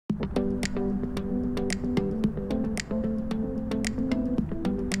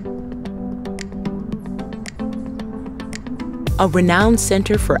A renowned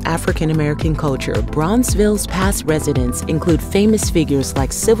center for African American culture, Bronzeville's past residents include famous figures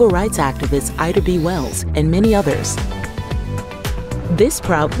like civil rights activist Ida B. Wells and many others. This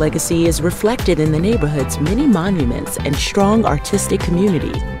proud legacy is reflected in the neighborhood's many monuments and strong artistic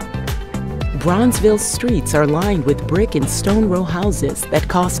community. Bronzeville's streets are lined with brick and stone row houses that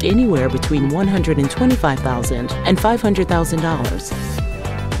cost anywhere between $125,000 and $500,000.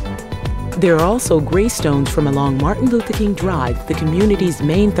 There are also gravestones from along Martin Luther King Drive, the community's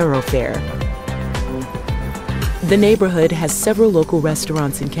main thoroughfare. The neighborhood has several local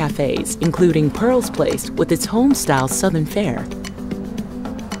restaurants and cafes, including Pearl's Place with its home-style Southern fare.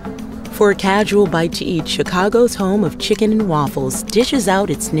 For a casual bite to eat, Chicago's home of chicken and waffles dishes out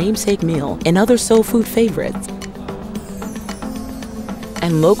its namesake meal and other soul food favorites.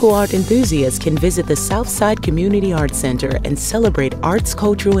 And local art enthusiasts can visit the Southside Community Arts Center and celebrate art's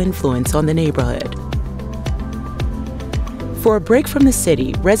cultural influence on the neighborhood. For a break from the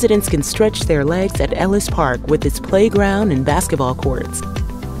city, residents can stretch their legs at Ellis Park with its playground and basketball courts,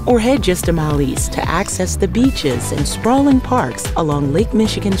 or head just a mile east to access the beaches and sprawling parks along Lake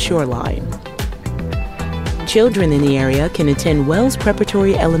Michigan's shoreline. Children in the area can attend Wells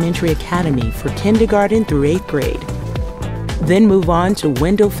Preparatory Elementary Academy for kindergarten through 8th grade, then move on to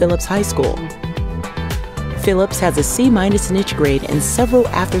Wendell Phillips High School. Phillips has a C- niche grade and several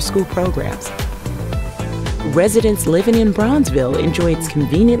after-school programs. Residents living in Bronzeville enjoy its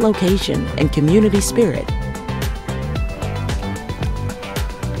convenient location and community spirit.